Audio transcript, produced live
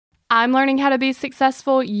I'm learning how to be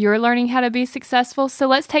successful. You're learning how to be successful. So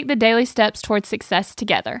let's take the daily steps towards success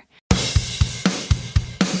together.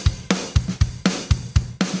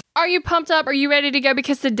 Are you pumped up? Are you ready to go?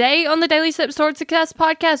 Because today on the Daily Steps Towards Success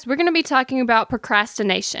podcast, we're going to be talking about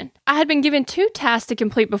procrastination. I had been given 2 tasks to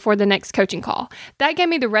complete before the next coaching call. That gave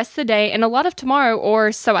me the rest of the day and a lot of tomorrow,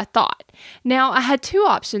 or so I thought. Now, I had 2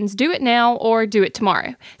 options, do it now or do it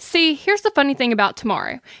tomorrow. See, here's the funny thing about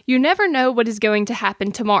tomorrow. You never know what is going to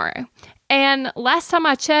happen tomorrow. And last time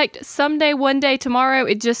I checked, someday, one day, tomorrow,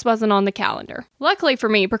 it just wasn't on the calendar. Luckily for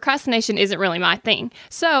me, procrastination isn't really my thing.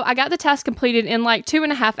 So I got the task completed in like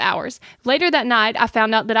 2.5 hours. Later that night, I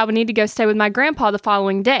found out that I would need to go stay with my grandpa the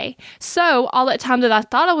following day. So all that time that I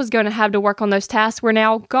thought I was going to have to work on those tasks were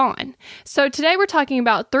now gone. So today we're talking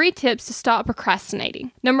about 3 tips to stop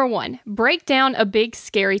procrastinating. Number 1, break down a big,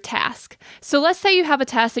 scary task. So let's say you have a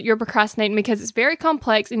task that you're procrastinating because it's very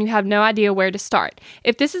complex and you have no idea where to start.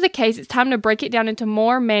 If this is the case, it's time to break it down into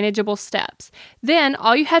more manageable steps. Then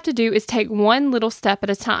all you have to do is take one little step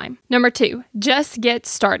at a time. Number 2, just get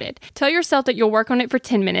started. Tell yourself that you'll work on it for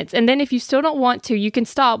 10 minutes, and then if you still don't want to, you can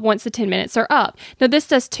stop once the 10 minutes are up. Now this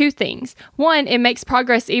does 2 things. 1, it makes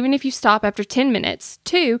progress even if you stop after 10 minutes.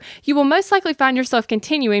 2, you will most likely find yourself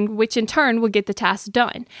continuing, which in turn will get the task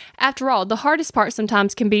done. After all, the hardest part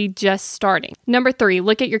sometimes can be just starting. Number 3,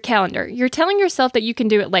 look at your calendar. You're telling yourself that you can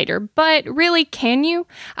do it later, but really, can you?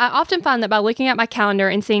 I often find that by looking at my calendar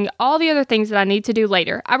and seeing all the other things that I need to do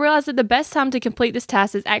later, I realize that the best time to complete this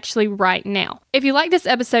task is actually right now. If you like this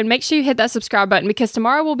episode, make sure you hit that subscribe button because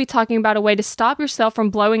tomorrow we'll be talking about a way to stop yourself from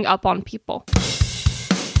blowing up on people.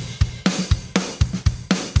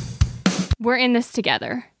 We're in this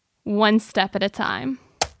together, one step at a time.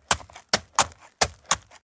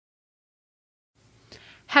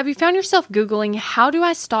 Have you found yourself Googling, how do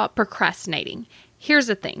I stop procrastinating? Here's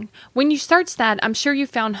the thing. When you search that, I'm sure you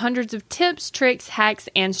found hundreds of tips, tricks, hacks,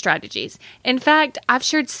 and strategies. In fact, I've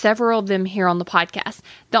shared several of them here on the podcast.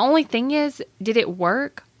 The only thing is, did it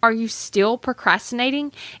work? Are you still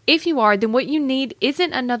procrastinating? If you are, then what you need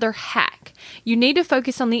isn't another hack. You need to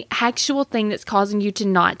focus on the actual thing that's causing you to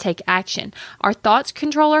not take action. Our thoughts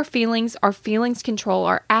control our feelings control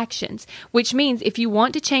our actions, which means if you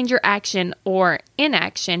want to change your action or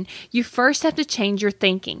inaction, you first have to change your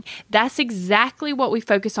thinking. That's exactly what we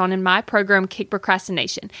focus on in my program, Kick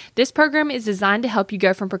Procrastination. This program is designed to help you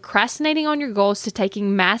go from procrastinating on your goals to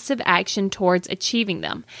taking massive action towards achieving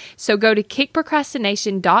them. So go to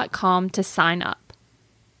kickprocrastination.com to sign up.